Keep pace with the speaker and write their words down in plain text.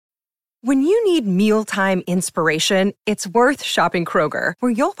When you need mealtime inspiration, it's worth shopping Kroger,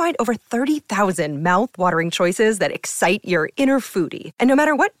 where you'll find over 30,000 mouth-watering choices that excite your inner foodie. And no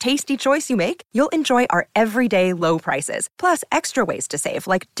matter what tasty choice you make, you'll enjoy our everyday low prices, plus extra ways to save,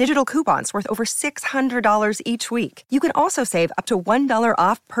 like digital coupons worth over $600 each week. You can also save up to $1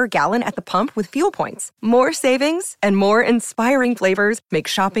 off per gallon at the pump with fuel points. More savings and more inspiring flavors make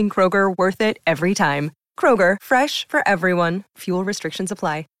shopping Kroger worth it every time. Kroger, fresh for everyone. Fuel restrictions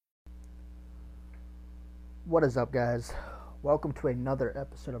apply. What is up, guys? Welcome to another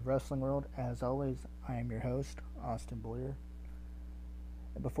episode of Wrestling World. As always, I am your host, Austin Boyer.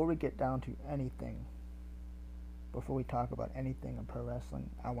 And before we get down to anything, before we talk about anything in pro wrestling,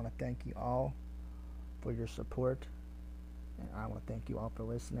 I want to thank you all for your support, and I want to thank you all for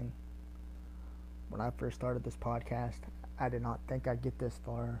listening. When I first started this podcast, I did not think I'd get this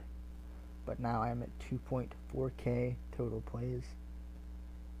far, but now I am at 2.4K total plays.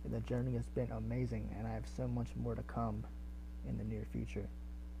 The journey has been amazing, and I have so much more to come in the near future.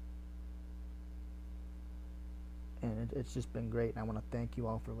 And it's just been great, and I want to thank you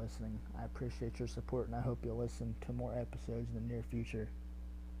all for listening. I appreciate your support, and I hope you'll listen to more episodes in the near future,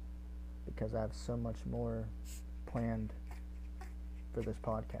 because I have so much more planned for this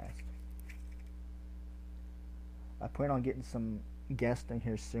podcast. I plan on getting some guests in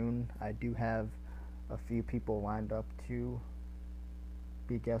here soon. I do have a few people lined up to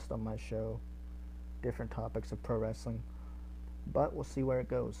be guests on my show, different topics of pro wrestling, but we'll see where it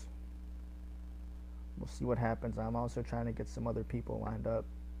goes. We'll see what happens. I'm also trying to get some other people lined up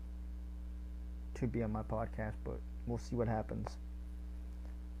to be on my podcast, but we'll see what happens.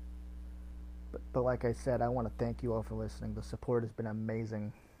 But like I said, I want to thank you all for listening. The support has been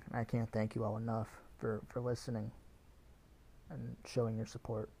amazing, and I can't thank you all enough for listening and showing your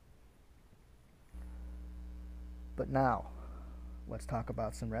support. But now, let's talk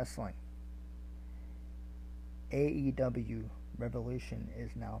about some wrestling. AEW Revolution is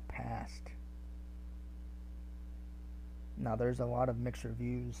now past. Now, there's a lot of mixed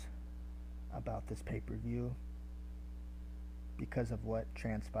reviews about this pay-per-view because of what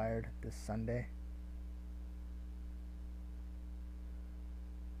transpired this Sunday.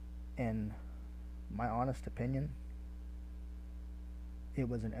 In my honest opinion, it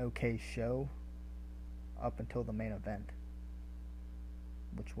was an okay show up until the main event,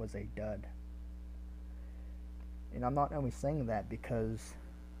 which was a dud. And I'm not only saying that because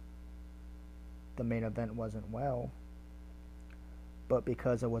the main event wasn't well, but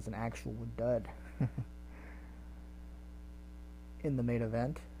because it was an actual dud. In the main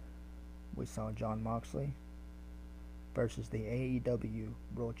event, we saw Jon Moxley versus the AEW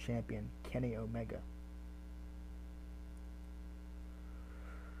World Champion Kenny Omega.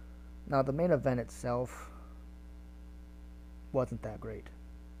 Now, the main event itself wasn't that great.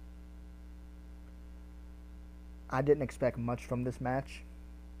 I didn't expect much from this match.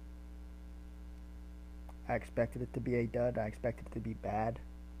 I expected it to be a dud. I expected it to be bad.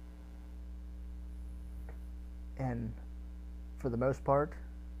 And for the most part,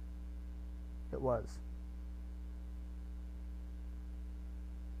 it was.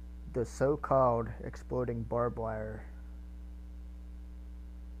 The so-called exploding barbed wire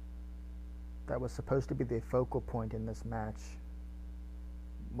that was supposed to be the focal point in this match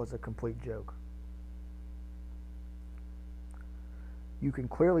was a complete joke. You can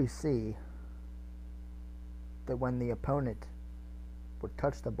clearly see that when the opponent would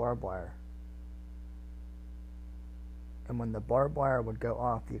touch the barbed wire, and when the barbed wire would go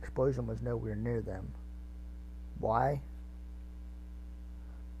off, the explosion was nowhere near them. Why?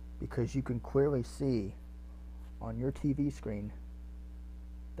 Because you can clearly see on your TV screen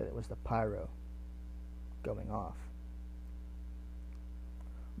that it was the pyro going off.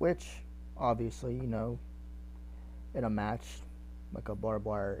 Which, obviously, in a match, like a barbed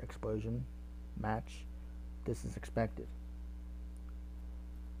wire explosion match, this is expected.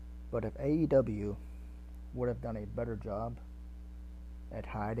 But if AEW would have done a better job at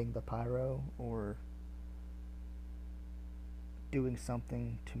hiding the pyro or doing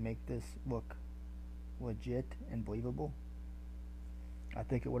something to make this look legit and believable, I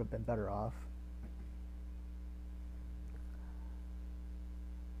think it would have been better off.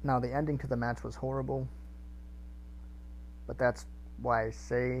 Now, the ending to the match was horrible, but that's why I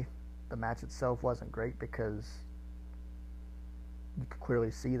say the match itself wasn't great, because you could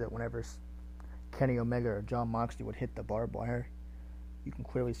clearly see that whenever Kenny Omega or Jon Moxley would hit the barbed wire, you can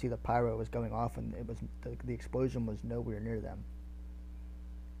clearly see the pyro was going off, and it was the explosion was nowhere near them.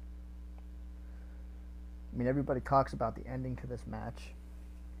 I mean, everybody talks about the ending to this match,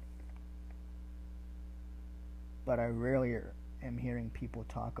 but I rarely am hearing people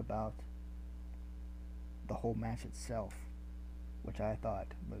talk about the whole match itself, which I thought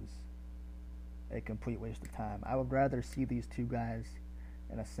was a complete waste of time. I would rather see these two guys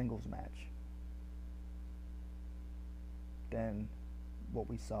in a singles match than what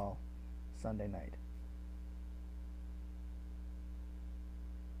we saw Sunday night.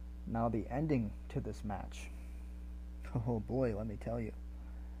 Now the ending to this match, oh boy, let me tell you,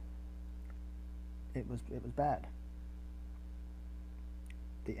 it was bad.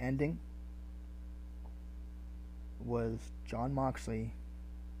 The ending was Jon Moxley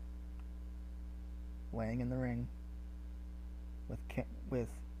laying in the ring with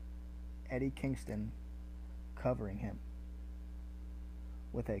Eddie Kingston covering him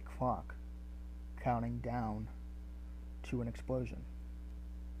with a clock counting down to an explosion.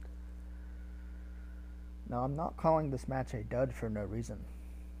 Now, I'm not calling this match a dud for no reason.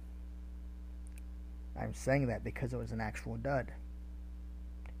 I'm saying that because it was an actual dud.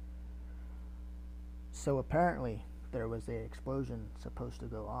 So apparently there was an explosion supposed to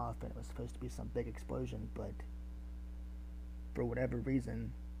go off, and it was supposed to be some big explosion, but for whatever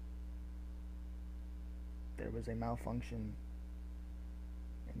reason there was a malfunction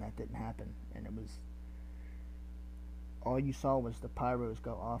and that didn't happen, and it was all you saw was the pyros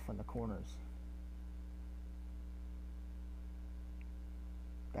go off in the corners.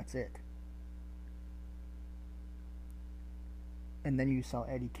 That's it. And then you saw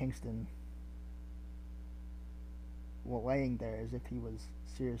Eddie Kingston laying there as if he was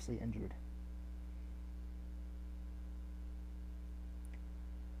seriously injured.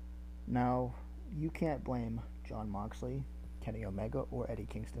 Now, you can't blame Jon Moxley, Kenny Omega, or Eddie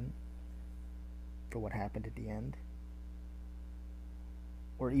Kingston for what happened at the end,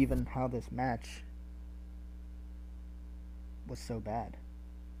 or even how this match was so bad.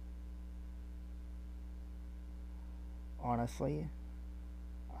 Honestly,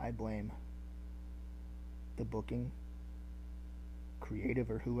 I blame the booking, creative,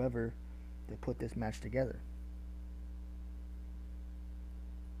 or whoever that put this match together.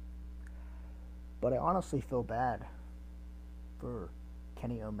 But I honestly feel bad for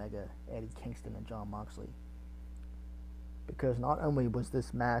Kenny Omega, Eddie Kingston, and Jon Moxley, because not only was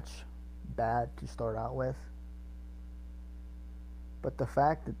this match bad to start out with, but the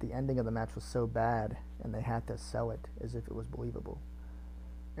fact that the ending of the match was so bad and they had to sell it as if it was believable,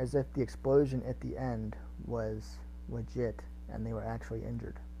 as if the explosion at the end was legit and they were actually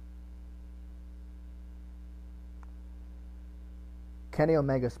injured. Kenny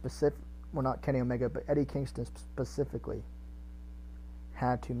Omega not Kenny Omega, but Eddie Kingston specifically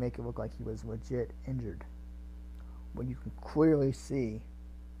had to make it look like he was legit injured, when you can clearly see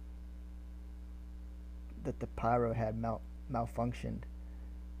that the pyro had malfunctioned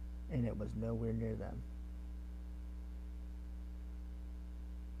and it was nowhere near them.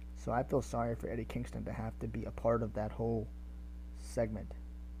 So I feel sorry for Eddie Kingston to have to be a part of that whole segment,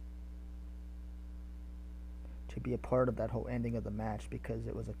 to be a part of that whole ending of the match, because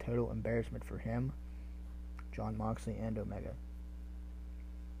it was a total embarrassment for him, Jon Moxley, and Omega.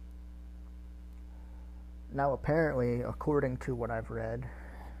 Now apparently, according to what I've read,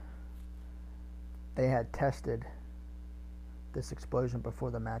 they had tested this explosion before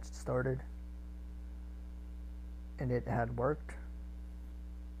the match started, and it had worked.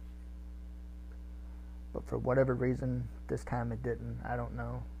 But for whatever reason, this time it didn't. I don't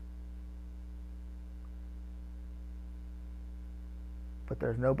know. But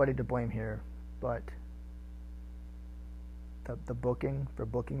there's nobody to blame here but the booking for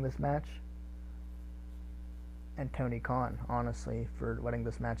booking this match, and Tony Khan, honestly, for letting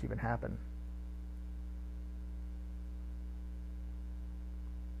this match even happen.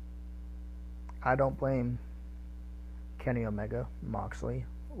 I don't blame Kenny Omega, Moxley,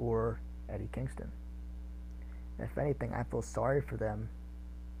 or Eddie Kingston. If anything, I feel sorry for them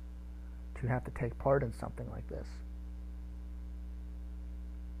to have to take part in something like this.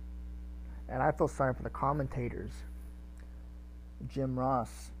 And I feel sorry for the commentators, Jim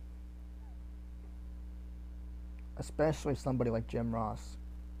Ross, especially somebody like Jim Ross,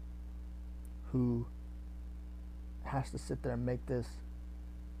 who has to sit there and make this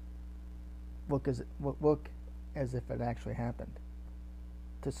look as if it actually happened.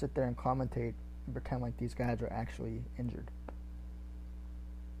 To sit there and commentate and pretend like these guys are actually injured.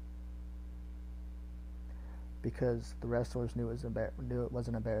 Because the wrestlers knew it was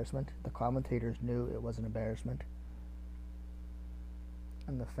an embarrassment. The commentators knew it was an embarrassment.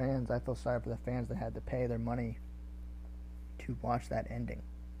 And the fans, I feel sorry for the fans that had to pay their money to watch that ending.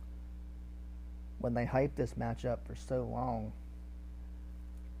 When they hyped this match up for so long,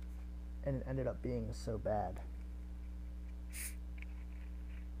 and it ended up being so bad.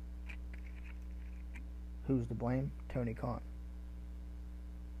 Who's to blame? Tony Khan.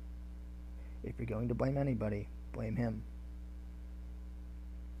 If you're going to blame anybody, blame him.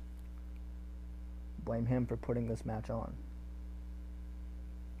 Blame him for putting this match on.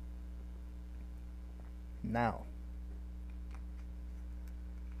 Now,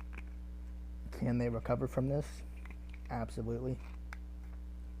 can they recover from this? Absolutely.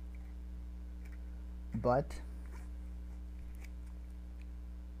 But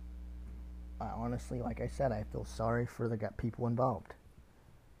I honestly, like I said, I feel sorry for the people involved,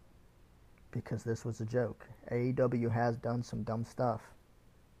 because this was a joke. AEW has done some dumb stuff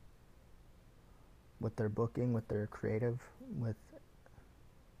with their booking, with their creative, with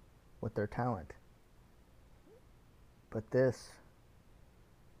their talent. But this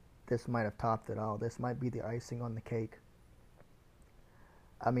might have topped it all. This might be the icing on the cake.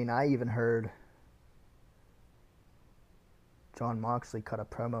 I mean, I even heard Jon Moxley cut a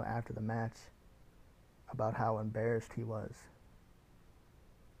promo after the match about how embarrassed he was,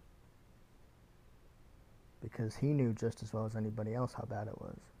 because he knew just as well as anybody else how bad it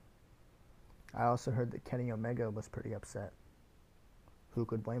was. I also heard that Kenny Omega was pretty upset. Who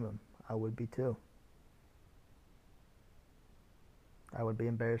could blame him? I would be too. I would be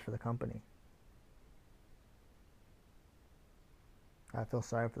embarrassed for the company. I feel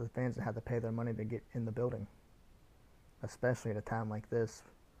sorry for the fans that had to pay their money to get in the building, especially at a time like this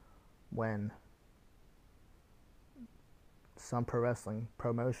when some pro wrestling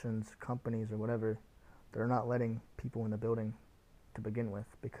promotions, companies, or whatever, they're not letting people in the building to begin with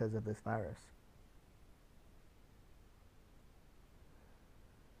because of this virus.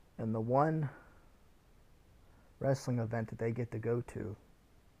 And the one wrestling event that they get to go to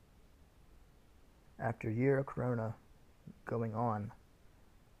after a year of Corona going on,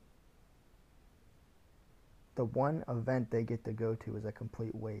 the one event they get to go to is a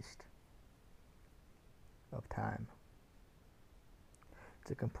complete waste of time.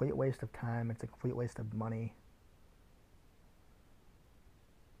 It's a complete waste of time. It's a complete waste of money.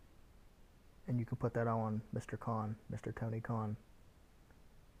 And you can put that all on Mr. Khan, Mr. Tony Khan.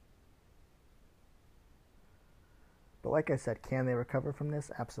 But like I said, can they recover from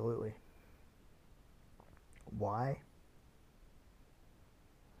this? Absolutely. Why?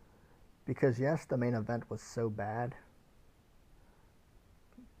 Because yes, the main event was so bad,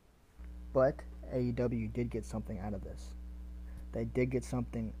 but AEW did get something out of this. They did get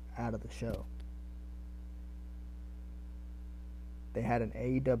something out of the show. They had an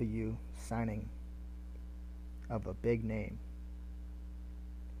AEW signing of a big name.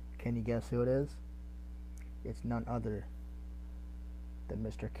 Can you guess who it is? It's none other than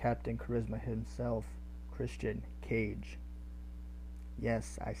Mr. Captain Charisma himself, Christian Cage.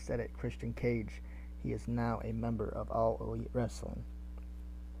 Yes, I said it, Christian Cage. He is now a member of All Elite Wrestling.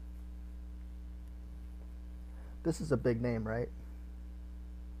 This is a big name, right?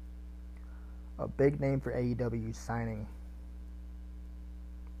 A big name for AEW signing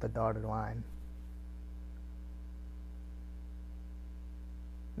the dotted line.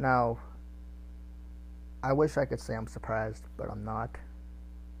 Now, I wish I could say I'm surprised, but I'm not,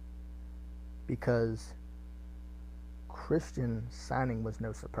 because Christian signing was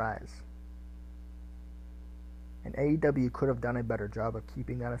no surprise. And AEW could have done a better job of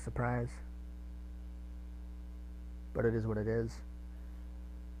keeping that a surprise, but it is what it is.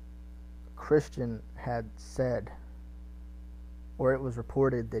 Christian had said, or it was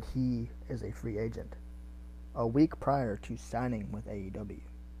reported, that he is a free agent a week prior to signing with AEW.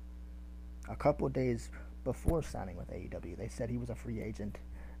 A couple of days before signing with AEW, they said he was a free agent,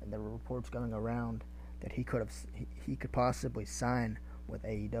 and there were reports going around that he could possibly sign with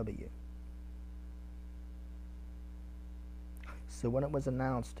AEW. So when it was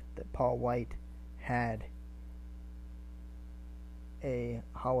announced that Paul White had a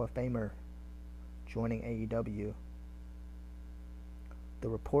Hall of Famer joining AEW, the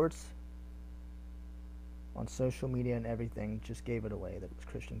reports on social media and everything just gave it away that it was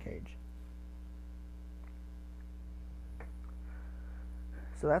Christian Cage.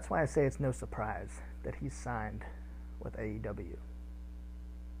 So that's why I say it's no surprise that he's signed with AEW,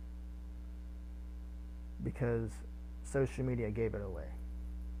 because social media gave it away.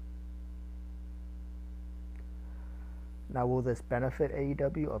 Now, will this benefit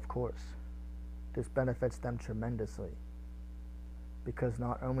AEW? Of course. This benefits them tremendously, because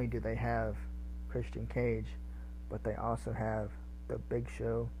not only do they have Christian Cage, but they also have The Big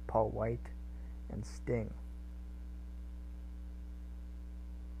Show, Paul White, and Sting.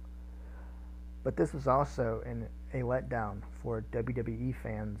 But this was also a letdown for WWE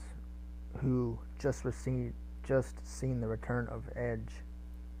fans who just seen the return of Edge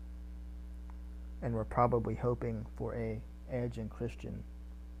And we're probably hoping for a Edge and Christian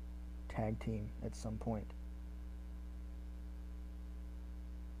tag team at some point.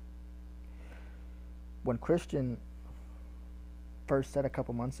 When Christian first said a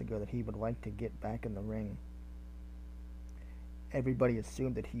couple months ago that he would like to get back in the ring, everybody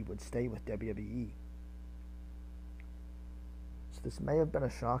assumed that he would stay with WWE. So this may have been a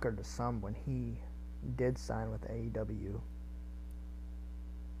shocker to some when he did sign with AEW.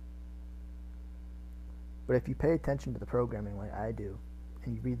 But if you pay attention to the programming like I do,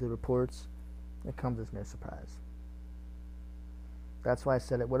 and you read the reports, it comes as no surprise. That's why I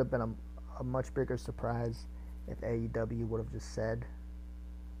said it would have been a much bigger surprise if AEW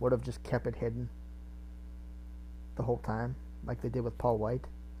would have just kept it hidden the whole time, like they did with Paul White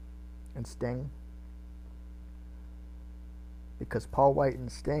and Sting. Because Paul White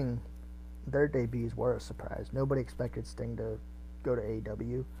and Sting, their debuts were a surprise. Nobody expected Sting to go to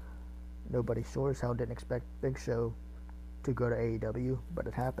AEW. Nobody sure as hell didn't expect Big Show to go to AEW, but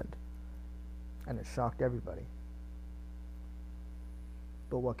it happened. And it shocked everybody.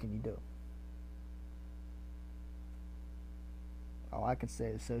 But what can you do? All I can say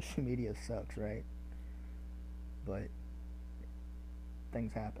is social media sucks, right? But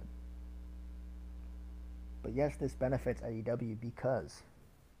things happen. But yes, this benefits AEW because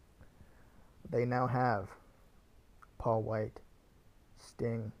they now have Paul White,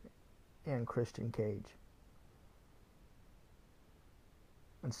 Sting, and Christian Cage.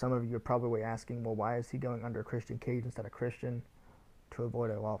 And some of you are probably asking, well, why is he going under Christian Cage instead of Christian? To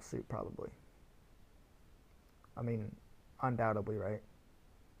avoid a lawsuit, probably. I mean, undoubtedly, right?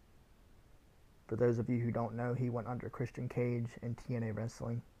 For those of you who don't know, he went under Christian Cage in TNA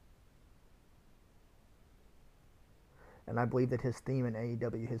Wrestling. And I believe that his theme in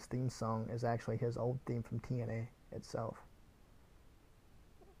AEW, his theme song, is actually his old theme from TNA itself.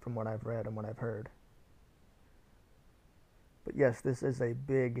 From what I've read and what I've heard. But yes, this is a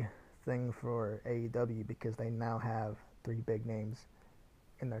big thing for AEW because they now have 3 big names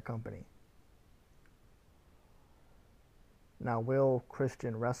in their company. Now, will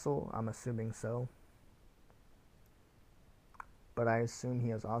Christian wrestle? I'm assuming so. But I assume he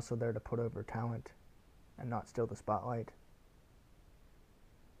is also there to put over talent and not steal the spotlight.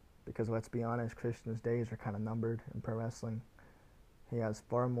 Because let's be honest, Christian's days are kind of numbered in pro wrestling. He has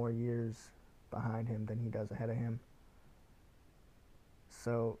far more years behind him than he does ahead of him.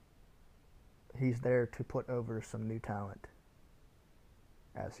 So he's there to put over some new talent,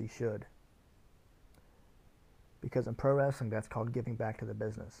 as he should. Because in pro wrestling, that's called giving back to the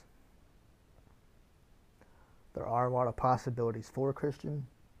business. There are a lot of possibilities for Christian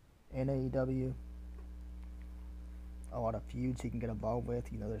in AEW. A lot of feuds he can get involved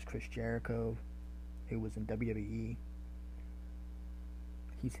with. You know, there's Chris Jericho, who was in WWE.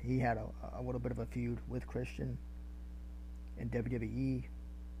 He had a little bit of a feud with Christian in WWE.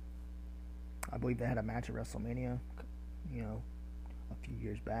 I believe they had a match at WrestleMania, you know, a few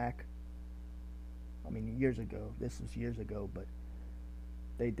years back. I mean, years ago. This was years ago, but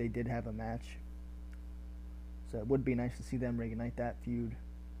they did have a match. So it would be nice to see them reignite that feud.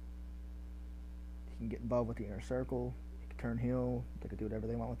 He can get involved with the Inner Circle. He can turn heel. They could do whatever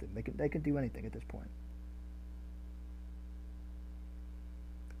they want with it. They could do anything at this point.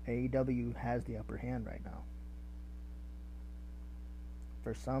 AEW has the upper hand right now.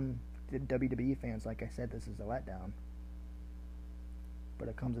 For some WWE fans, like I said, this is a letdown. But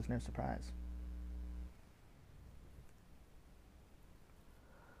it comes as no surprise.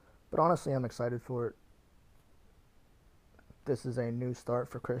 But honestly, I'm excited for it. This is a new start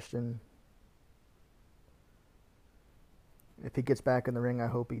for Christian. If he gets back in the ring, I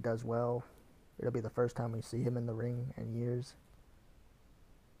hope he does well. It'll be the first time we see him in the ring in years.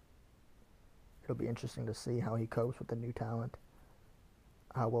 It'll be interesting to see how he copes with the new talent.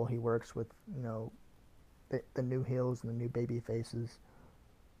 How well he works with, you know, the new heels and the new baby faces.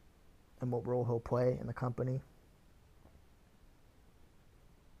 And what role he'll play in the company.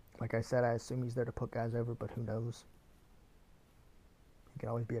 Like I said, I assume he's there to put guys over, but who knows? He can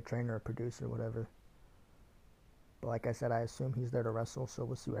always be a trainer, a producer, whatever. But like I said, I assume he's there to wrestle, so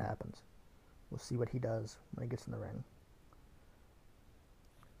we'll see what happens. We'll see what he does when he gets in the ring.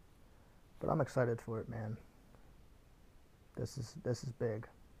 But I'm excited for it, man. This is big.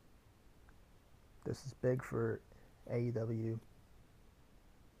 This is big for AEW.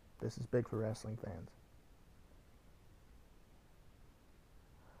 This is big for wrestling fans.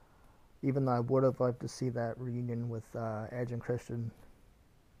 Even though I would have liked to see that reunion with Edge and Christian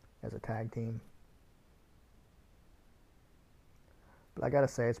as a tag team. But I gotta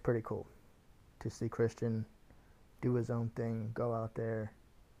say, it's pretty cool to see Christian do his own thing, go out there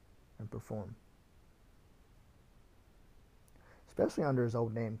and perform. especially under his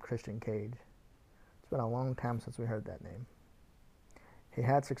old name, Christian Cage. It's been a long time since we heard that name. He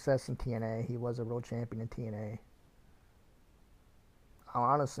had success in TNA. He was a world champion in TNA.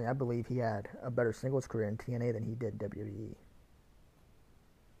 Honestly, I believe he had a better singles career in TNA than he did WWE.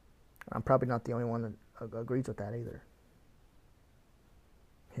 I'm probably not the only one that agrees with that either.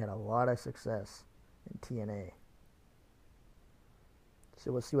 He had a lot of success in TNA.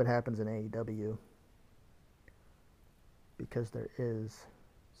 So we'll see what happens in AEW, because there is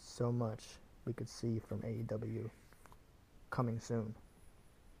so much we could see from AEW coming soon.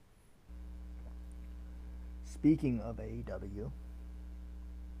 Speaking of AEW,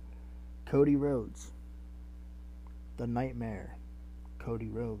 Cody Rhodes, the Nightmare, Cody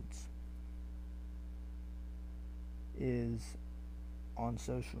Rhodes, is on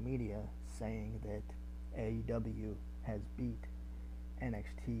social media saying that AEW has beat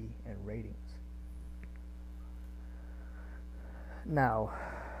NXT in ratings. Now,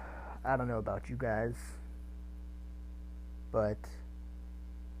 I don't know about you guys, but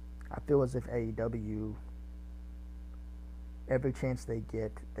I feel as if AEW, every chance they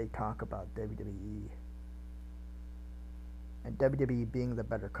get, they talk about WWE. And WWE being the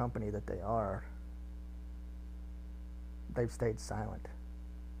better company that they are, they've stayed silent.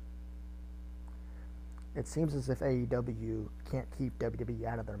 It seems as if AEW can't keep WWE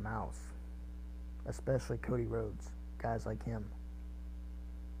out of their mouth, especially Cody Rhodes, guys like him.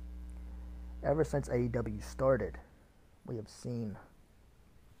 Ever since AEW started, we have seen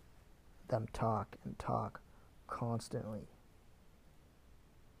them talk and talk constantly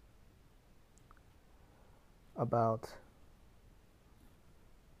about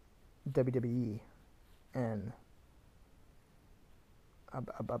WWE and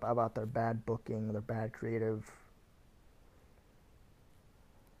about their bad booking, their bad creative.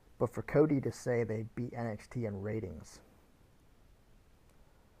 But for Cody to say they beat NXT in ratings,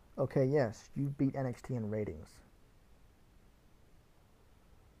 okay, yes, you beat NXT in ratings,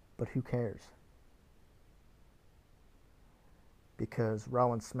 but who cares? Because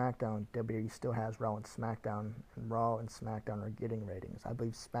Raw and SmackDown, WWE still has Raw and SmackDown, and Raw and SmackDown are getting ratings. I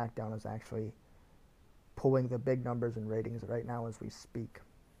believe SmackDown is actually pulling the big numbers in ratings right now as we speak.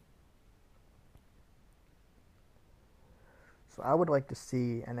 So I would like to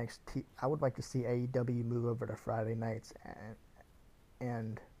see NXT. I would like to see AEW move over to Friday nights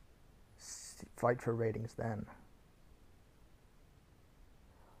and fight for ratings then.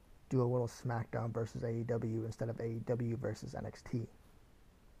 Do a little SmackDown versus AEW instead of AEW versus NXT.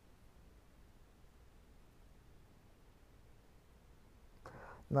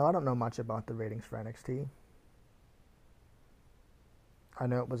 Now, I don't know much about the ratings for NXT. I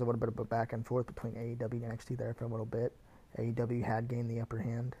know it was a little bit of a back and forth between AEW and NXT there for a little bit. AEW had gained the upper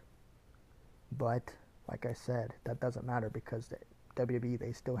hand. But, like I said, that doesn't matter because WWE,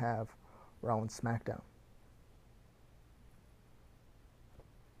 they still have Raw and SmackDown.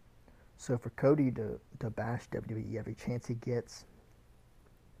 So for Cody to bash WWE every chance he gets,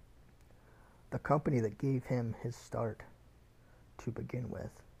 the company that gave him his start to begin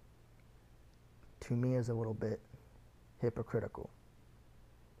with, to me is a little bit hypocritical.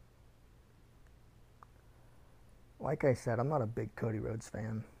 Like I said, I'm not a big Cody Rhodes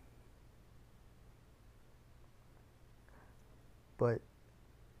fan, but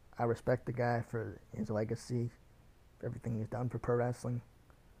I respect the guy for his legacy, for everything he's done for pro wrestling.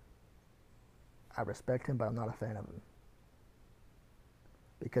 I respect him, but I'm not a fan of him.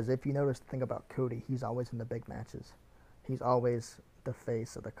 Because if you notice the thing about Cody, he's always in the big matches. He's always the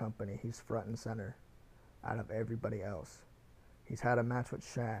face of the company. He's front and center out of everybody else. He's had a match with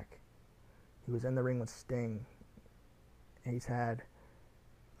Shaq. He was in the ring with Sting. He's had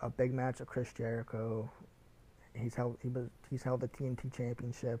a big match with Chris Jericho. He's held the TNT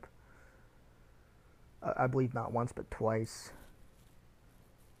Championship. I believe not once but twice.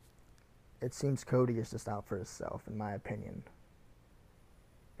 It seems Cody is just out for himself, in my opinion.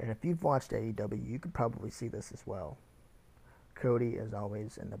 And if you've watched AEW, you could probably see this as well. Cody is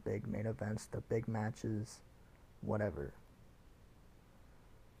always in the big main events, the big matches, whatever.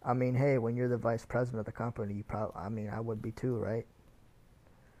 I mean, hey, when you're the vice president of the company, I would be too, right?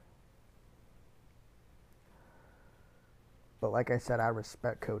 But like I said, I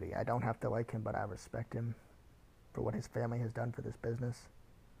respect Cody. I don't have to like him, but I respect him for what his family has done for this business.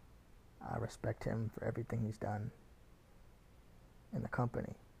 I respect him for everything he's done in the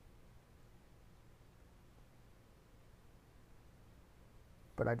company.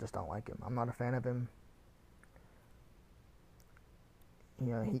 But I just don't like him. I'm not a fan of him.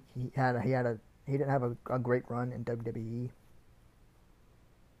 You know, he didn't have a great run in WWE,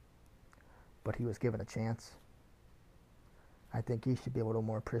 but he was given a chance. I think he should be a little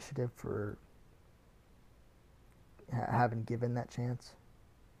more appreciative for having given that chance.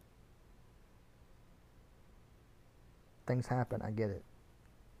 Things happen, I get it.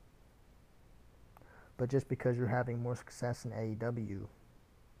 But just because you're having more success in AEW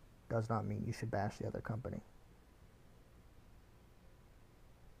does not mean you should bash the other company.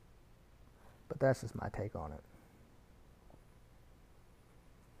 But that's just my take on it.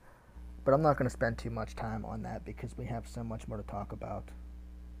 But I'm not going to spend too much time on that because we have so much more to talk about.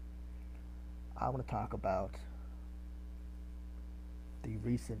 I want to talk about the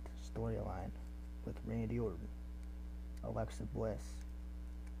recent storyline with Randy Orton, Alexa Bliss,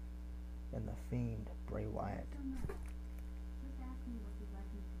 and The Fiend, Bray Wyatt.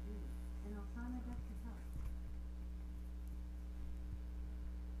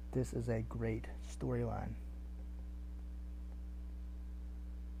 This is a great storyline.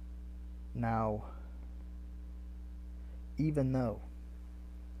 Now, even though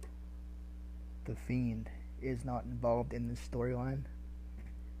The Fiend is not involved in this storyline,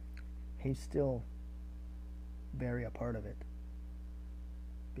 he's still very a part of it.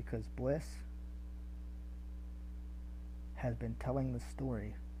 Because Bliss has been telling the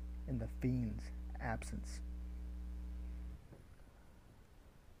story in The Fiend's absence.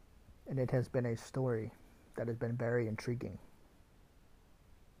 And it has been a story that has been very intriguing.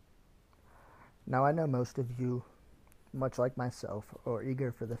 Now, I know most of you, much like myself, are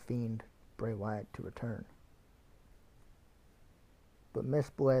eager for The Fiend, Bray Wyatt, to return. But Miss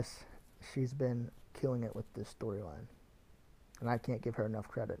Bliss, she's been killing it with this storyline. And I can't give her enough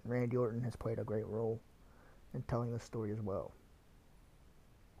credit. Randy Orton has played a great role in telling the story as well.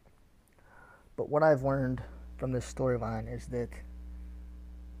 But what I've learned from this storyline is that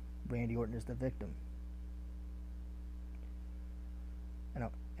Randy Orton is the victim.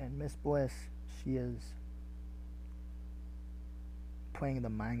 And Miss Bliss, she is playing the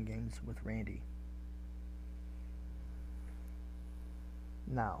mind games with Randy.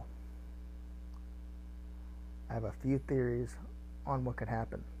 Now, I have a few theories on what could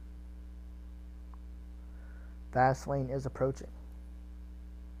happen. Fastlane is approaching.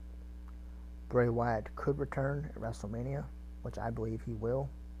 Bray Wyatt could return at WrestleMania, which I believe he will.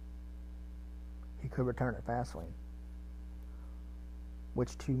 He could return at Fastlane,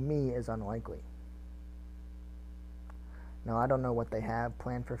 which to me is unlikely. Now, I don't know what they have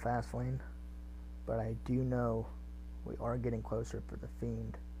planned for Fastlane, but I do know we are getting closer for The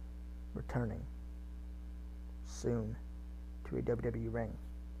Fiend returning soon to a WWE ring.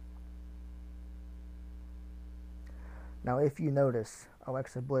 Now, if you notice,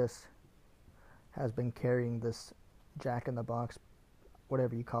 Alexa Bliss has been carrying this Jack in the Box,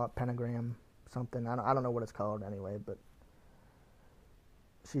 whatever you call it, pentagram, something. I don't know what it's called anyway, but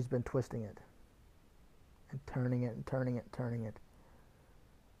she's been twisting it and turning it and turning it and turning it.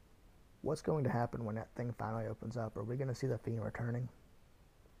 What's going to happen when that thing finally opens up? Are we going to see The Fiend returning?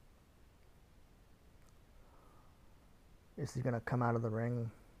 Is he going to come out of the ring?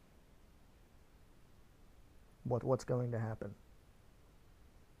 What's going to happen?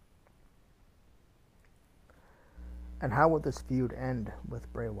 And how will this feud end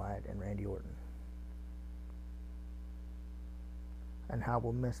with Bray Wyatt and Randy Orton? And how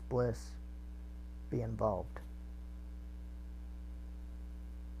will Miss Bliss be involved?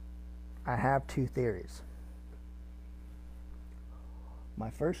 I have two theories.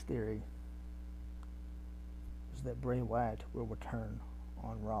 My first theory is that Bray Wyatt will return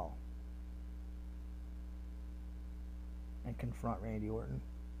on Raw and confront Randy Orton,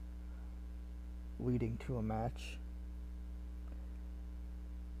 leading to a match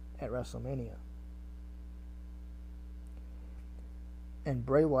at WrestleMania. And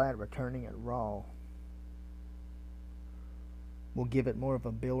Bray Wyatt returning at Raw will give it more of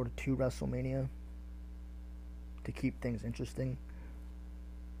a build to WrestleMania to keep things interesting.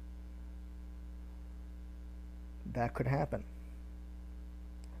 That could happen.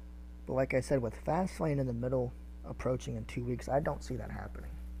 But like I said, with Fastlane in the middle approaching in 2 weeks, I don't see that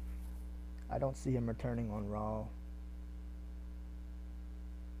happening. I don't see him returning on Raw.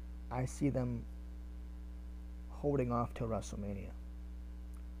 I see them holding off till WrestleMania.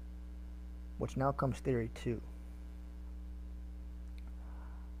 Which now comes theory 2.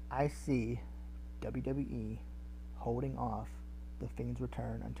 I see WWE holding off The Fiend's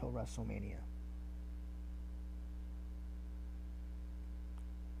return until WrestleMania.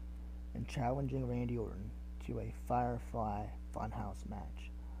 And challenging Randy Orton to a Firefly Funhouse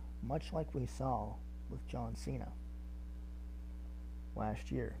match, much like we saw with John Cena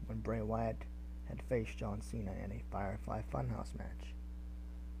last year when Bray Wyatt had faced John Cena in a Firefly Funhouse match.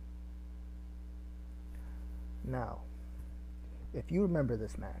 Now, If you remember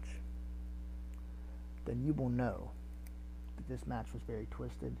this match, then you will know that this match was very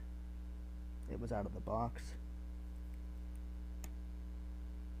twisted. It was out of the box.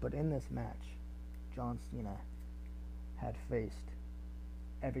 But in this match, John Cena had faced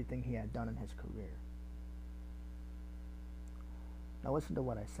everything he had done in his career. Now listen to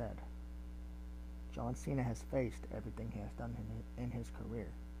what I said. John Cena has faced everything he has done in his career.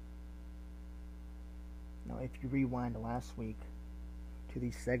 Now if you rewind last week to the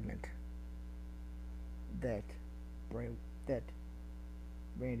segment that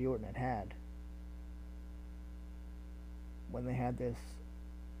Randy Orton had when they had this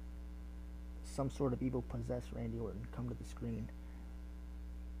some sort of evil possessed Randy Orton come to the screen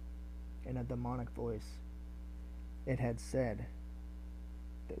in a demonic voice, it had said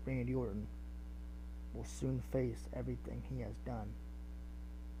that Randy Orton will soon face everything he has done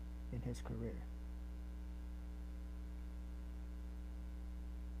in his career.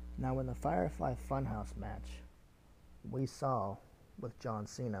 Now in the Firefly Funhouse match we saw with John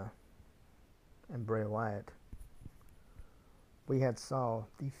Cena and Bray Wyatt, we had saw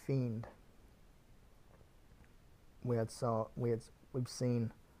the Fiend. We've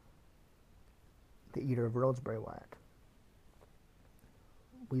seen the Eater of Worlds Bray Wyatt.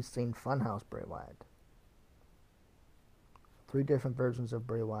 We've seen Funhouse Bray Wyatt. 3 different versions of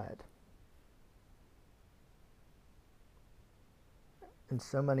Bray Wyatt. In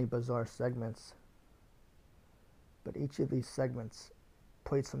so many bizarre segments, but each of these segments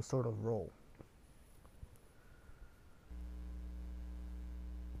played some sort of role.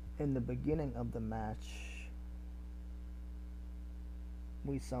 In the beginning of the match,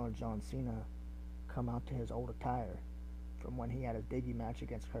 we saw John Cena come out to his old attire from when he had his debut match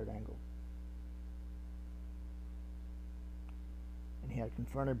against Kurt Angle. And he had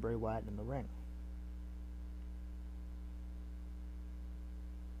confronted Bray Wyatt in the ring.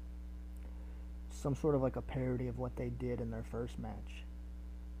 Some sort of like a parody of what they did in their first match.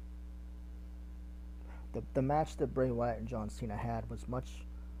 The match that Bray Wyatt and John Cena had was much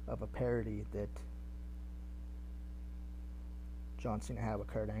of a parody that John Cena had with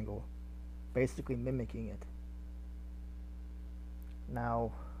Kurt Angle, basically mimicking it.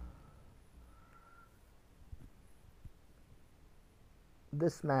 Now,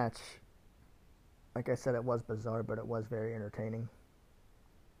 this match, like I said, it was bizarre, but it was very entertaining.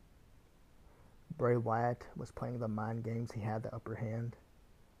 Bray Wyatt was playing the mind games. He had the upper hand.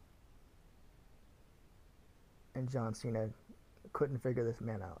 And John Cena couldn't figure this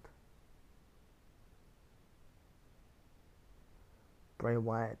man out. Bray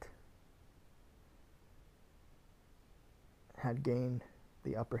Wyatt had gained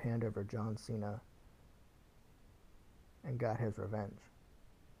the upper hand over John Cena and got his revenge.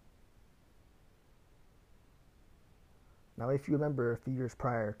 Now, if you remember a few years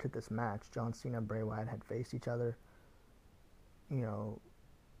prior to this match, John Cena and Bray Wyatt had faced each other. You know,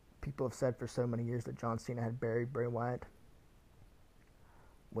 people have said for so many years that John Cena had buried Bray Wyatt,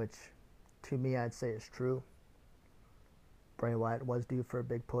 which to me I'd say is true. Bray Wyatt was due for a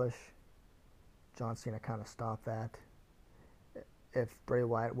big push. John Cena kind of stopped that. If Bray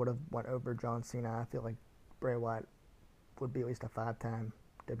Wyatt would have went over John Cena, I feel like Bray Wyatt would be at least a 5-time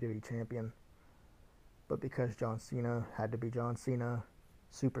WWE champion. But because John Cena had to be John Cena,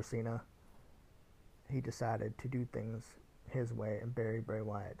 Super Cena, he decided to do things his way and bury Bray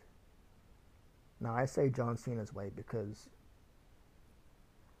Wyatt. Now I say John Cena's way because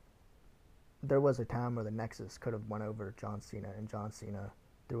there was a time where the Nexus could have won over John Cena, and John Cena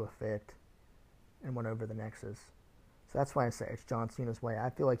threw a fit and went over the Nexus. So that's why I say it's John Cena's way. I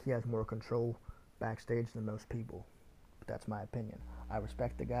feel like he has more control backstage than most people. But that's my opinion. I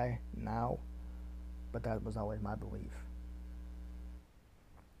respect the guy now, but that was always my belief.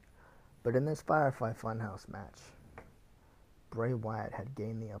 But in this Firefly Funhouse match, Bray Wyatt had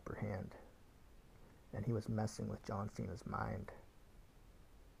gained the upper hand, and he was messing with John Cena's mind.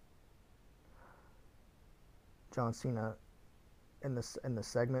 John Cena, in the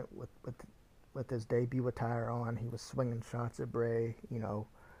segment with his debut attire on, he was swinging shots at Bray,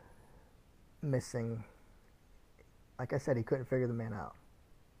 missing. Like I said, he couldn't figure the man out.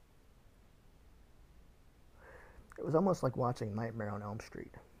 It was almost like watching Nightmare on Elm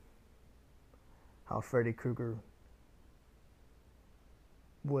Street. How Freddy Krueger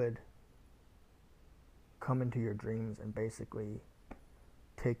would come into your dreams and basically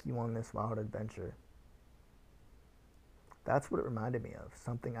take you on this wild adventure. That's what it reminded me of.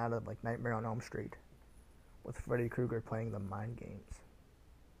 Something out of like Nightmare on Elm Street with Freddy Krueger playing the mind games.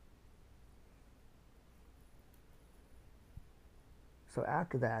 So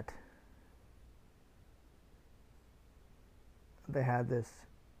after that, they had this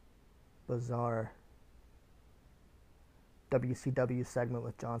bizarre WCW segment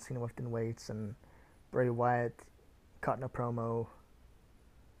with John Cena lifting weights and Bray Wyatt cutting a promo.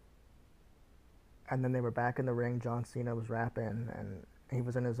 And then they were back in the ring. John Cena was rapping, and he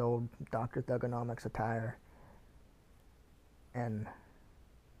was in his old Dr. Thuganomics attire. And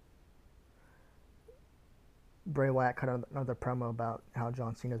Bray Wyatt cut another promo about how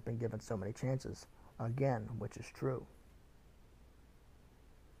John Cena's been given so many chances. Again, which is true.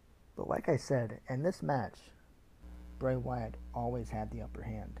 But like I said, in this match, Bray Wyatt always had the upper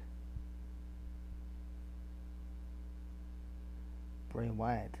hand. Bray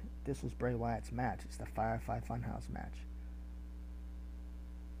Wyatt, this was Bray Wyatt's match. It's the Firefly Funhouse match.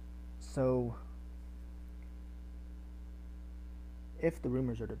 So, if the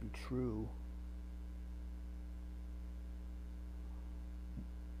rumors are to be true,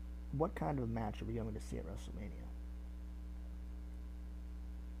 what kind of match are we going to see at WrestleMania?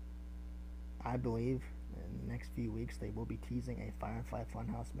 I believe in the next few weeks they will be teasing a Firefly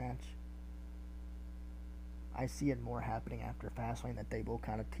Funhouse match. I see it more happening after Fastlane, that they will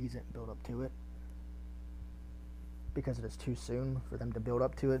kind of tease it and build up to it, because it is too soon for them to build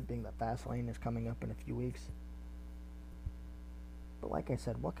up to it, being that Fastlane is coming up in a few weeks. But like I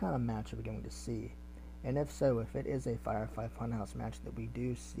said, what kind of match are we going to see? And if so, if it is a Firefly Funhouse match that we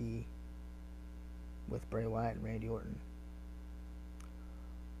do see with Bray Wyatt and Randy Orton,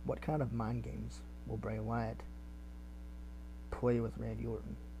 what kind of mind games will Bray Wyatt play with Randy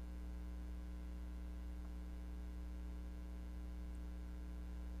Orton?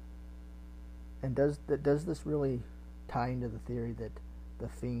 And does this really tie into the theory that the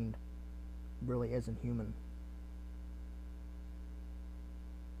Fiend really isn't human?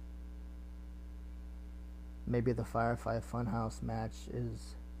 Maybe the Firefly Funhouse match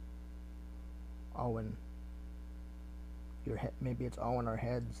is all in your head. Maybe it's all in our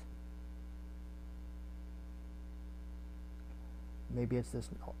heads. Maybe it's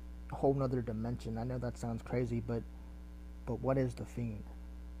this whole nother dimension. I know that sounds crazy, but what is the Fiend?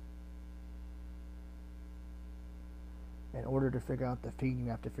 In order to figure out the Fiend, you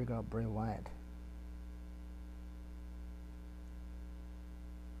have to figure out Bray Wyatt.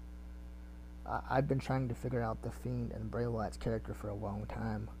 I've been trying to figure out the Fiend and Bray Wyatt's character for a long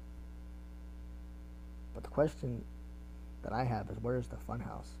time. But the question that I have is, where is the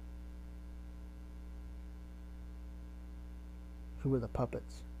Funhouse? Who are the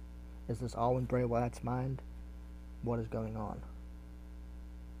puppets? Is this all in Bray Wyatt's mind? What is going on?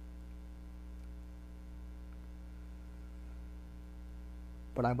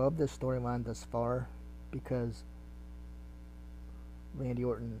 But I love this storyline thus far because Randy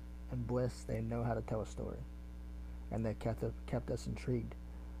Orton and Bliss, they know how to tell a story, and they kept us intrigued.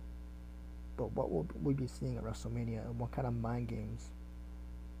 But what will we be seeing at WrestleMania, and what kind of mind games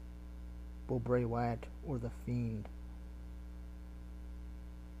will Bray Wyatt or the Fiend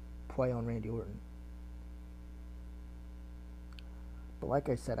play on Randy Orton? But like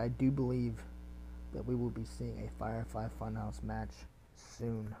I said, I do believe that we will be seeing a Firefly Funhouse match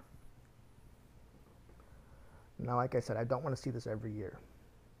soon. Now, like I said, I don't want to see this every year.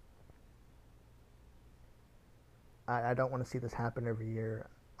 I don't want to see this happen every year.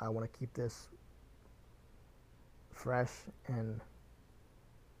 I want to keep this fresh and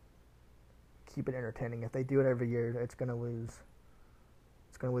keep it entertaining. If they do it every year, it's going to lose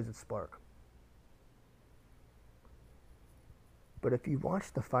its spark. But if you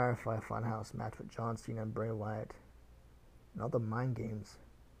watch the Firefly Funhouse match with John Cena and Bray Wyatt, and all the mind games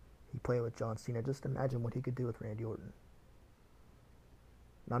he played with John Cena, just imagine what he could do with Randy Orton.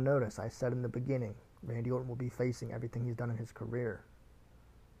 Now notice, I said in the beginning, Randy Orton will be facing everything he's done in his career.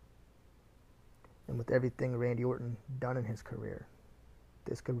 And with everything Randy Orton done in his career,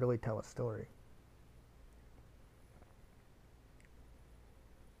 this could really tell a story.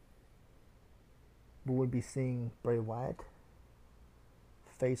 Will we be seeing Bray Wyatt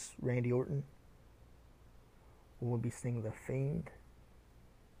face Randy Orton? Will we be seeing The Fiend?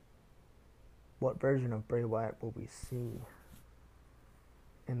 What version of Bray Wyatt will we see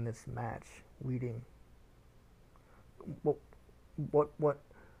in this match leading? What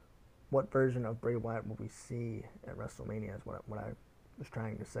version of Bray Wyatt will we see at WrestleMania is what I was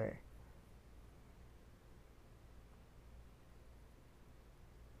trying to say.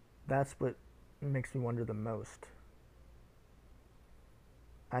 That's what makes me wonder the most.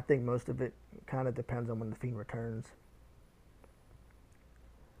 I think most of it kind of depends on when The Fiend returns.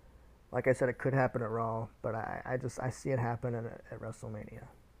 Like I said, it could happen at Raw, but I see it happen at WrestleMania.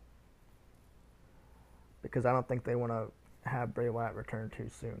 Because I don't think they want to have Bray Wyatt return too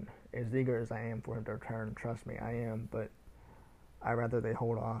soon. As eager as I am for him to return, trust me, I am, but I'd rather they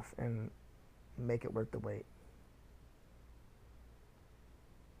hold off and make it worth the wait.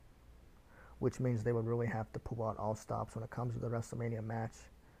 Which means they would really have to pull out all stops when it comes to the WrestleMania match,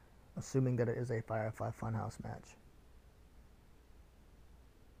 assuming that it is a Firefly Funhouse match.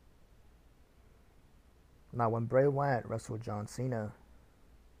 Now, when Bray Wyatt wrestled John Cena,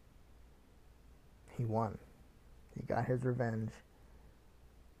 he won. He got his revenge.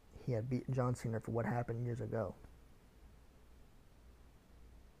 He had beaten John Cena for what happened years ago.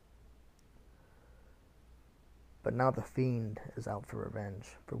 But now The Fiend is out for revenge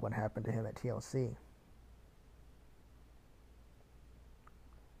for what happened to him at TLC.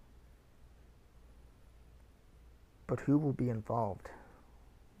 But who will be involved?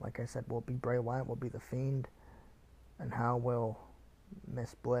 Like I said, will it be Bray Wyatt? Will it be The Fiend? And how will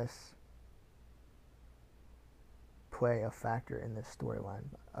Miss Bliss play a factor in this storyline?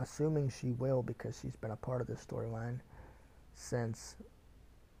 Assuming she will, because she's been a part of this storyline since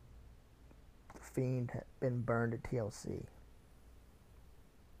The Fiend had been burned at TLC.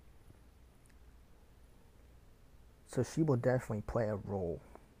 So she will definitely play a role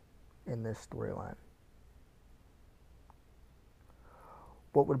in this storyline.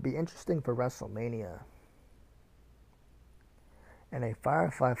 What would be interesting for WrestleMania and a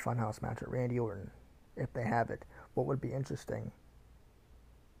Firefly Funhouse match at Randy Orton, if they have it, what would be interesting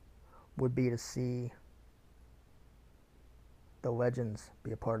would be to see the Legends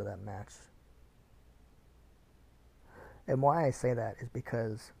be a part of that match. And why I say that is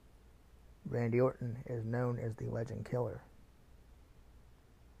because Randy Orton is known as the Legend Killer.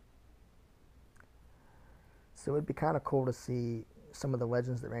 So it'd be kind of cool to see some of the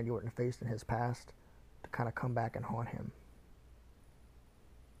legends that Randy Orton faced in his past to kind of come back and haunt him.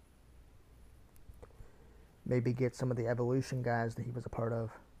 Maybe get some of the Evolution guys that he was a part of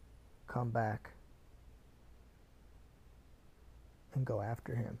come back and go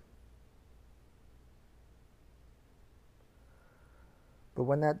after him. But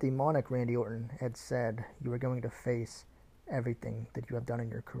when that demonic Randy Orton had said you were going to face everything that you have done in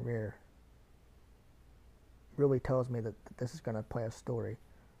your career, really tells me that this is going to play a story.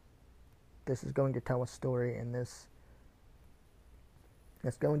 This is going to tell a story, and it's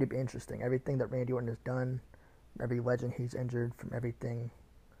going to be interesting. Everything that Randy Orton has done, every legend he's injured, from everything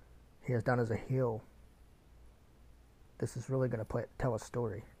he has done as a heel, this is really going to tell a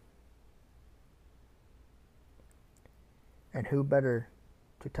story. And who better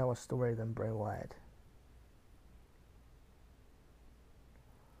to tell a story than Bray Wyatt?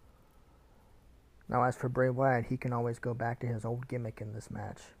 Now, as for Bray Wyatt, he can always go back to his old gimmick in this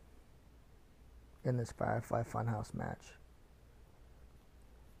match, in this Firefly Funhouse match.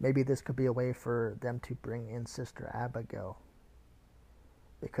 Maybe this could be a way for them to bring in Sister Abigail.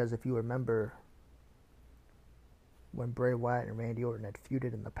 Because if you remember, when Bray Wyatt and Randy Orton had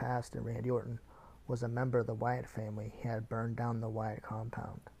feuded in the past, and Randy Orton was a member of the Wyatt family, he had burned down the Wyatt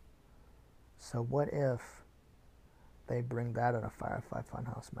compound. So what if they bring that in a Firefly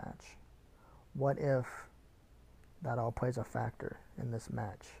Funhouse match? What if that all plays a factor in this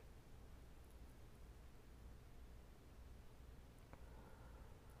match?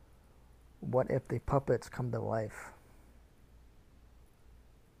 What if the puppets come to life?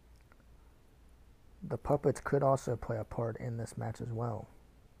 The puppets could also play a part in this match as well.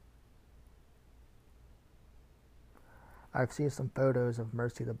 I've seen some photos of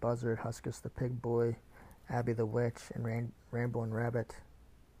Mercy the Buzzard, Huskus the Pig Boy, Abby the Witch, and Ramblin' Rabbit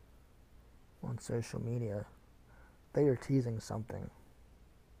on social media. They are teasing something.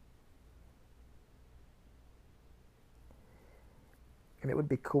 And it would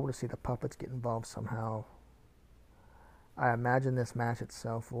be cool to see the puppets get involved somehow. I imagine this match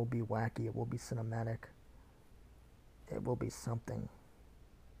itself will be wacky, it will be cinematic, it will be something.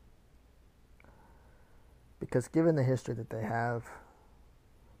 Because given the history that they have,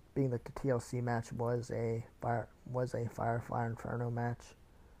 being that the TLC match was a Firefly Inferno match,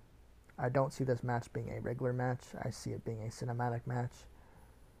 I don't see this match being a regular match. I see it being a cinematic match.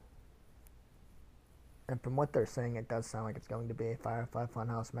 And from what they're saying, it does sound like it's going to be a Firefly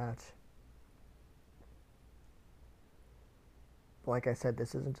Funhouse match. But like I said,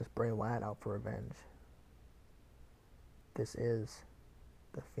 this isn't just Bray Wyatt out for revenge. This is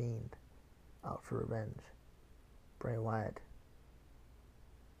The Fiend out for revenge. Bray Wyatt.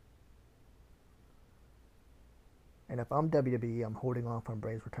 And if I'm WWE, I'm holding off on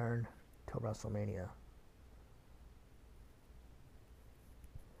Bray's return till WrestleMania.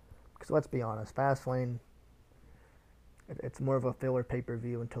 Because let's be honest, Fastlane, it's more of a filler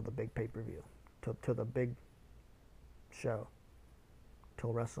pay-per-view until the big pay-per-view. Till the big show.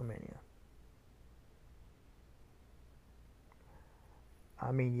 Till WrestleMania.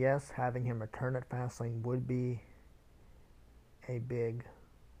 I mean, yes, having him return at Fastlane would be a big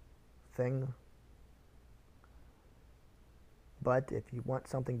thing. But if you want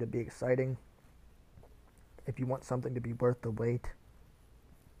something to be exciting, if you want something to be worth the wait,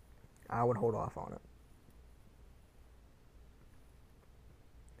 I would hold off on it.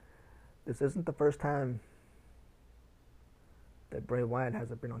 This isn't the first time that Bray Wyatt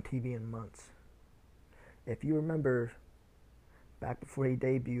hasn't been on TV in months. If you remember, back before he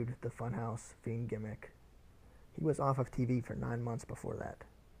debuted the Funhouse Fiend gimmick, he was off of TV for 9 months before that.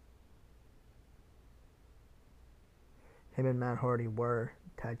 Him and Matt Hardy were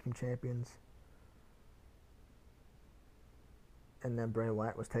tag team champions. And then Bray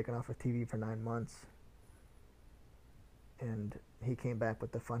Wyatt was taken off of TV for 9 months. And he came back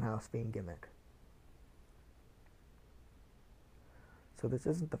with the Funhouse Fiend gimmick. So this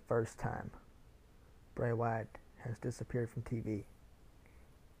isn't the first time Bray Wyatt has disappeared from TV.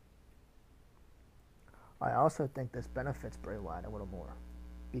 I also think this benefits Bray Wyatt a little more,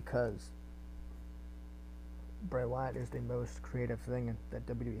 because Bray Wyatt is the most creative thing that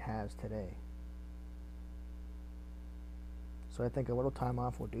WWE has today. So I think a little time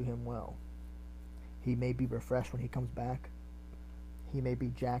off will do him well. He may be refreshed when he comes back. He may be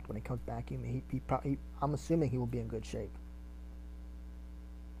jacked when he comes back. I'm assuming he will be in good shape.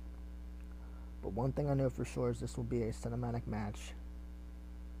 But one thing I know for sure is this will be a cinematic match.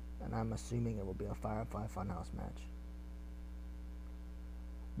 And I'm assuming it will be a Firefly Funhouse match.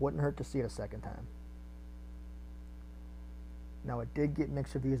 Wouldn't hurt to see it a second time. Now, it did get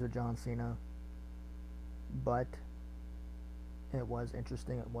mixed reviews with John Cena, but it was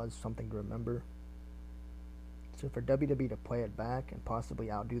interesting. It was something to remember. So for WWE to play it back and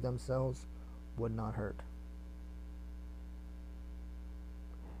possibly outdo themselves would not hurt.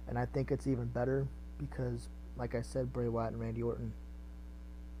 And I think it's even better because, like I said, Bray Wyatt and Randy Orton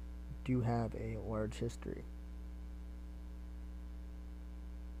do have a large history.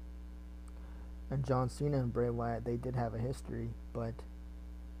 And John Cena and Bray Wyatt, they did have a history, but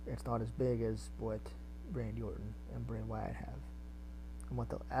it's not as big as what Randy Orton and Bray Wyatt have. And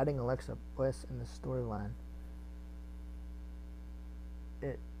with adding Alexa Bliss in the storyline,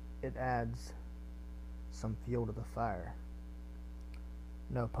 it adds some fuel to the fire.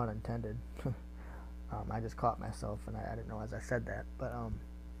 No pun intended. I just caught myself and I didn't realize I said that. But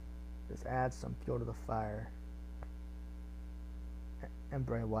this adds some fuel to the fire. And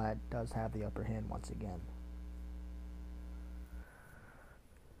Bray Wyatt does have the upper hand once again.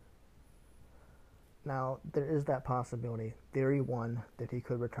 Now, there is that possibility. Theory 1, that he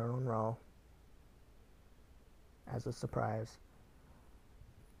could return on Raw as a surprise.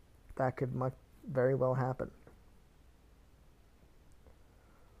 That could very well happen.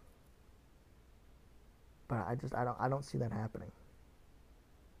 But I don't see that happening.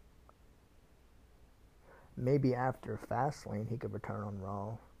 Maybe after Fastlane he could return on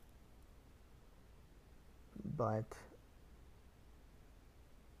Raw. But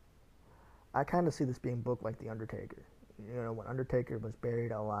I kind of see this being booked like The Undertaker. You know, when Undertaker was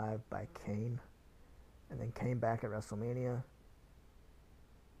buried alive by Kane and then came back at WrestleMania.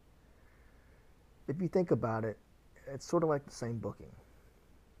 If you think about it, it's sort of like the same booking.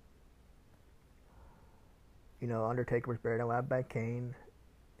 You know, Undertaker was buried alive by Kane.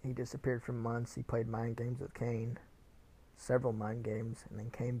 He disappeared for months. He played mind games with Kane, several mind games, and then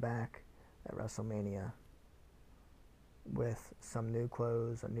came back at WrestleMania with some new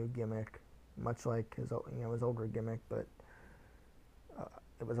clothes, a new gimmick, much like his older gimmick, but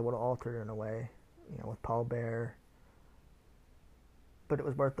it was a little altered in a way, with Paul Bearer. But it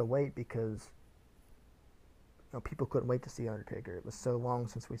was worth the wait because people couldn't wait to see Undertaker. It was so long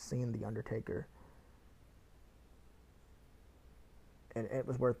since we've seen the Undertaker. And it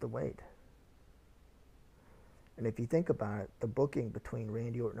was worth the wait. And if you think about it, the booking between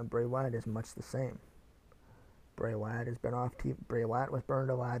Randy Orton and Bray Wyatt is much the same. Bray Wyatt has been off TV. Bray Wyatt was burned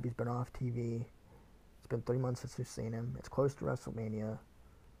alive. He's been off TV. It's been 3 months since we've seen him. It's close to WrestleMania.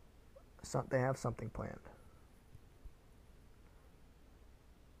 They have something planned.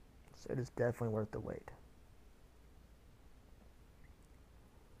 So it is definitely worth the wait.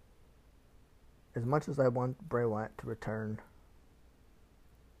 As much as I want Bray Wyatt to return,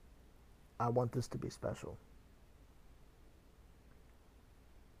 I want this to be special.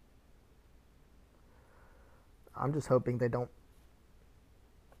 I'm just hoping they don't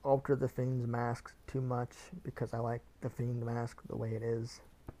alter the Fiend's mask too much, because I like the Fiend mask the way it is.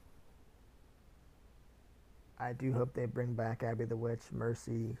 I do hope they bring back Abby the Witch,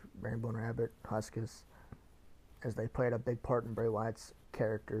 Mercy, Rainbow Rabbit, Huskus, as they played a big part in Bray Wyatt's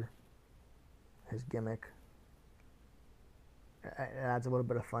character, his gimmick. It adds a little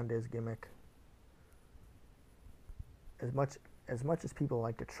bit of fun to his gimmick. As much as people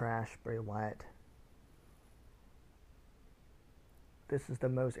like to trash Bray Wyatt, this is the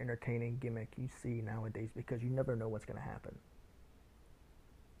most entertaining gimmick you see nowadays because you never know what's going to happen.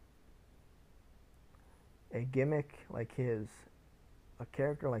 A gimmick like his, a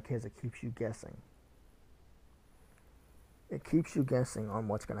character like his, it keeps you guessing. It keeps you guessing on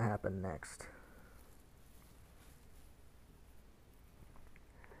what's going to happen next.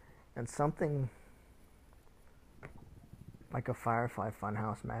 And something like a Firefly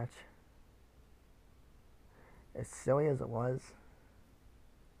Funhouse match, as silly as it was,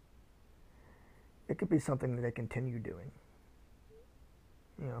 it could be something that they continue doing,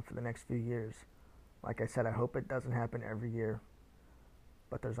 for the next few years. Like I said, I hope it doesn't happen every year,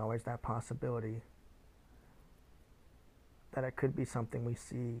 but there's always that possibility that it could be something we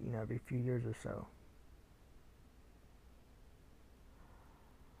see, every few years or so.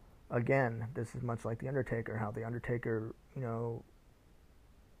 Again, this is much like The Undertaker, how The Undertaker,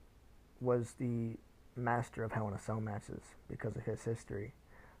 was the master of Hell in a Cell matches because of his history.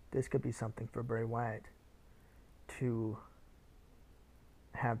 This could be something for Bray Wyatt to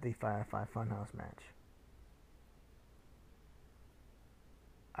have the Firefly Funhouse match.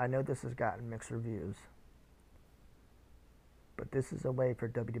 I know this has gotten mixed reviews, but this is a way for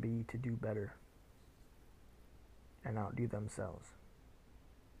WWE to do better and outdo themselves.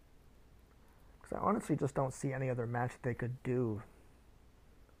 Because I honestly just don't see any other match they could do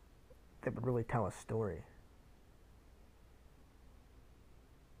that would really tell a story.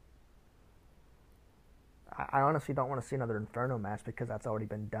 I honestly don't want to see another Inferno match because that's already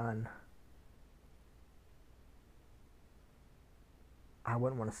been done. I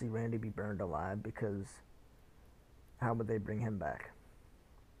wouldn't want to see Randy be burned alive because how would they bring him back?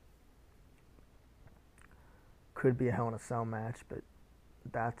 Could be a Hell in a Cell match, but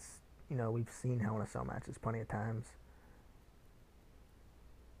that's, we've seen Hell in a Cell matches plenty of times.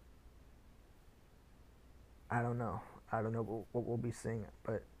 I don't know what we'll be seeing,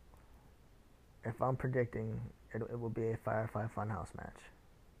 but if I'm predicting, it will be a Firefly Funhouse match.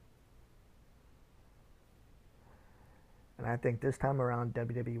 And I think this time around,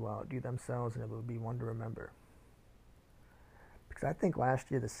 WWE will outdo themselves, and it will be one to remember. Because I think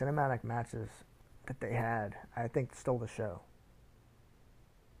last year, the cinematic matches that they had, I think stole the show.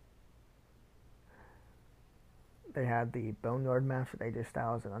 They had the Boneyard match with AJ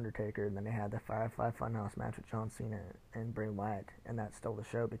Styles and Undertaker, and then they had the Firefly Funhouse match with John Cena and Bray Wyatt, and that stole the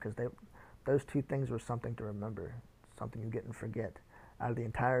show because those two things were something to remember, something you get and forget. Out of the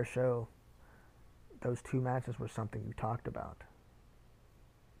entire show, those two matches were something you talked about.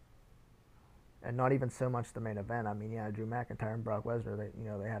 And not even so much the main event. I mean, Drew McIntyre and Brock Lesnar,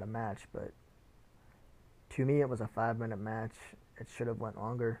 they had a match, but to me it was a 5-minute match. It should have went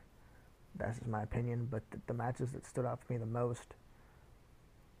longer. That's just my opinion, but the matches that stood out for me the most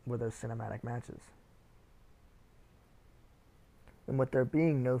were those cinematic matches. And with there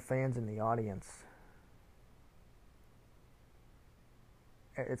being no fans in the audience,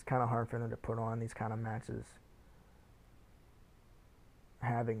 it's kind of hard for them to put on these kind of matches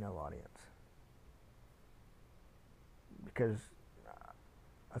having no audience. Because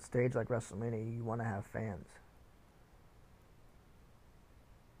a stage like WrestleMania, you want to have fans.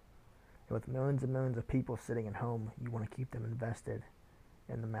 And with millions and millions of people sitting at home, you want to keep them invested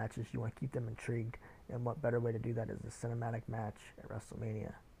in the matches. You want to keep them intrigued. And what better way to do that is a cinematic match at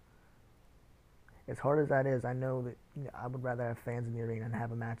WrestleMania. As hard as that is, I know that I would rather have fans in the arena and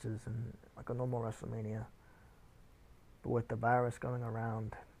have matches in like a normal WrestleMania. But with the virus going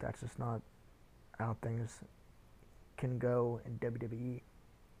around, that's just not how things can go in WWE.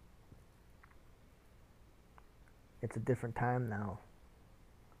 It's a different time now.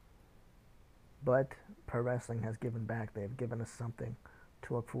 But pro wrestling has given back. They have given us something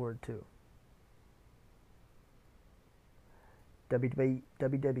to look forward to.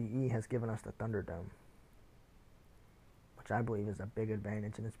 WWE has given us the Thunderdome, which I believe is a big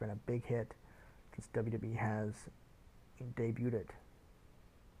advantage, and it's been a big hit since WWE has debuted it.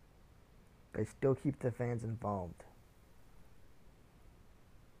 They still keep the fans involved.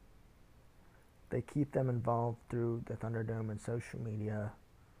 They keep them involved through the Thunderdome and social media,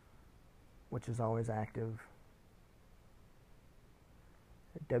 which is always active.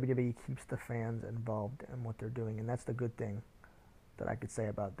 WWE keeps the fans involved in what they're doing, and that's the good thing that I could say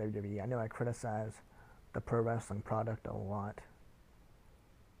about WWE. I know I criticize the pro wrestling product a lot,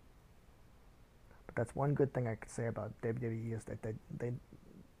 but that's one good thing I could say about WWE is that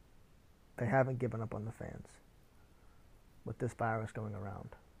they haven't given up on the fans with this virus going around.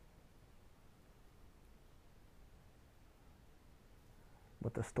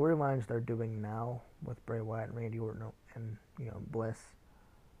 with the storylines they're doing now with Bray Wyatt and Randy Orton and Bliss,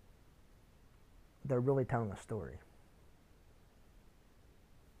 they're really telling a story.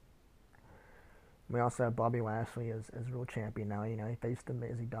 We also have Bobby Lashley as real champion now. He faced The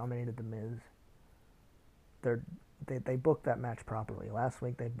Miz. He dominated The Miz. They booked that match properly. Last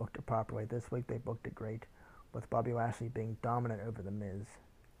week they booked it properly. This week they booked it great, with Bobby Lashley being dominant over The Miz.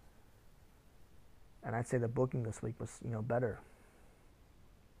 And I'd say the booking this week was better.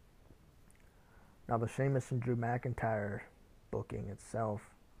 Now the Sheamus and Drew McIntyre booking itself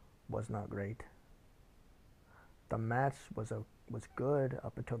was not great. The match was good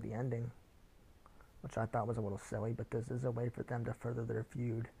up until the ending, which I thought was a little silly, but this is a way for them to further their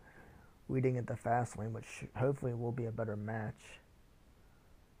feud, leading into Fastlane, which hopefully will be a better match,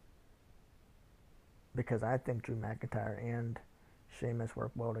 because I think Drew McIntyre and Sheamus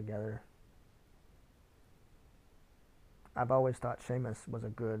work well together. I've always thought Sheamus was a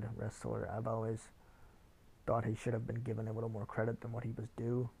good wrestler. I've always thought he should have been given a little more credit than what he was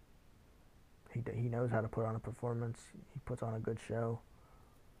due. He knows how to put on a performance. He puts on a good show.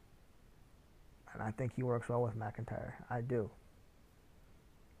 And I think he works well with McIntyre. I do.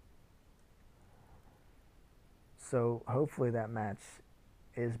 So hopefully that match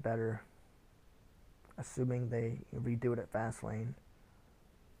is better, assuming they redo it at Fastlane.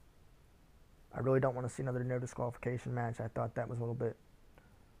 I really don't want to see another no disqualification match. I thought that was a little bit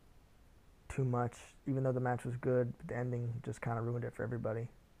too much. Even though the match was good, the ending just kind of ruined it for everybody.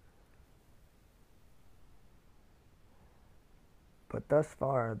 But thus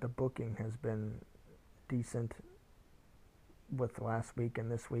far, the booking has been decent with last week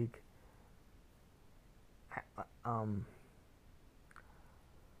and this week.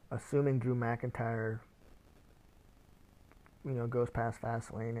 Assuming Drew McIntyre, goes past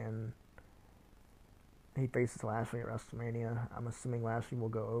Fastlane and he faces Lashley at WrestleMania, I'm assuming Lashley will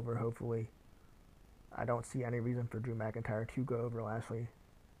go over, hopefully. I don't see any reason for Drew McIntyre to go over Lashley,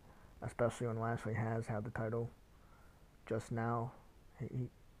 especially when Lashley has had the title just now.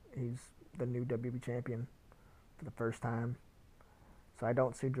 He's the new WWE champion for the first time. So I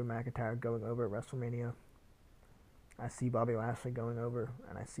don't see Drew McIntyre going over at WrestleMania. I see Bobby Lashley going over,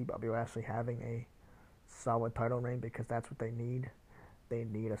 and I see Bobby Lashley having a solid title reign, because that's what they need. They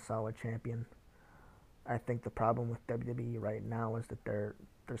need a solid champion. I think the problem with WWE right now is that they're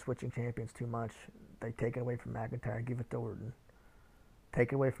switching champions too much. They take it away from McIntyre, give it to Orton.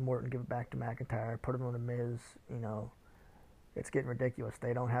 Take it away from Orton, give it back to McIntyre, put him on The Miz. It's getting ridiculous.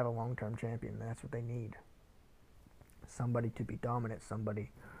 They don't have a long-term champion. That's what they need. Somebody to be dominant,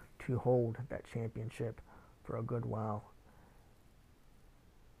 somebody to hold that championship for a good while.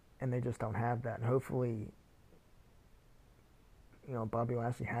 And they just don't have that. And hopefully, Bobby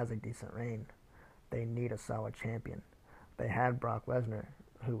Lashley has a decent reign. They need a solid champion. They had Brock Lesnar,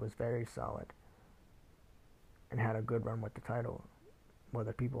 who was very solid and had a good run with the title.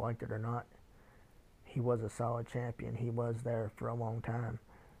 Whether people liked it or not, he was a solid champion. He was there for a long time.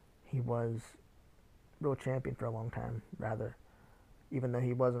 He was real champion for a long time, rather. Even though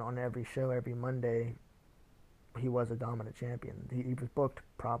he wasn't on every show every Monday, he was a dominant champion. He was booked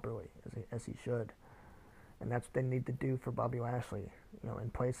properly, as he should. And that's what they need to do for Bobby Lashley, in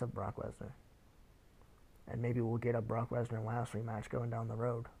place of Brock Lesnar. And maybe we'll get a Brock Lesnar and Lashley match going down the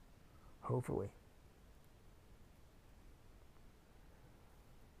road. Hopefully.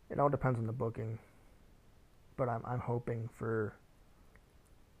 It all depends on the booking. But I'm hoping for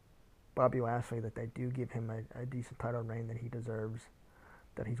Bobby Lashley that they do give him a decent title reign that he deserves,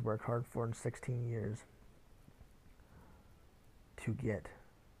 that he's worked hard for in 16 years to get.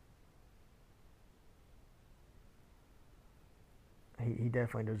 He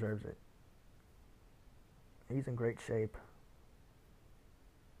definitely deserves it. He's in great shape.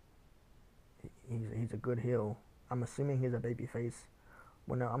 He's a good heel. I'm assuming he's a babyface.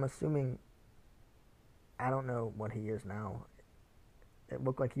 Well, no, I'm assuming. I don't know what he is now. It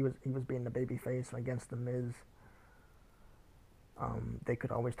looked like he was being the babyface against The Miz. They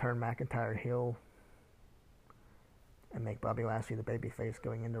could always turn McIntyre heel and make Bobby Lashley the babyface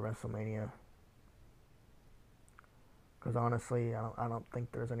going into WrestleMania. Because honestly, I don't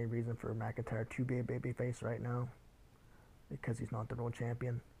think there's any reason for McIntyre to be a babyface right now, because he's not the world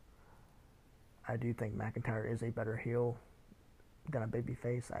champion. I do think McIntyre is a better heel than a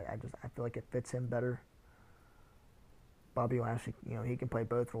babyface. I feel like it fits him better. Bobby Lashley, he can play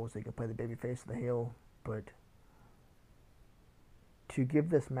both roles. He can play the babyface or the heel, but to give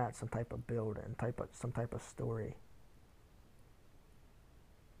this match some type of build and some type of story,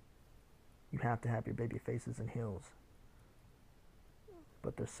 you have to have your baby faces and heels.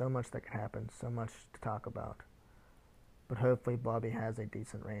 But there's so much that can happen, so much to talk about. But hopefully Bobby has a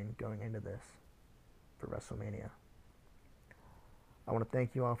decent reign going into this for WrestleMania. I want to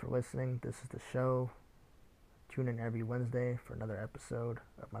thank you all for listening. This is the show. Tune in every Wednesday for another episode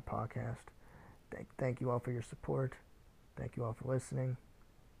of my podcast. Thank you all for your support. Thank you all for listening.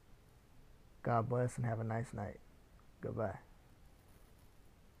 God bless and have a nice night. Goodbye.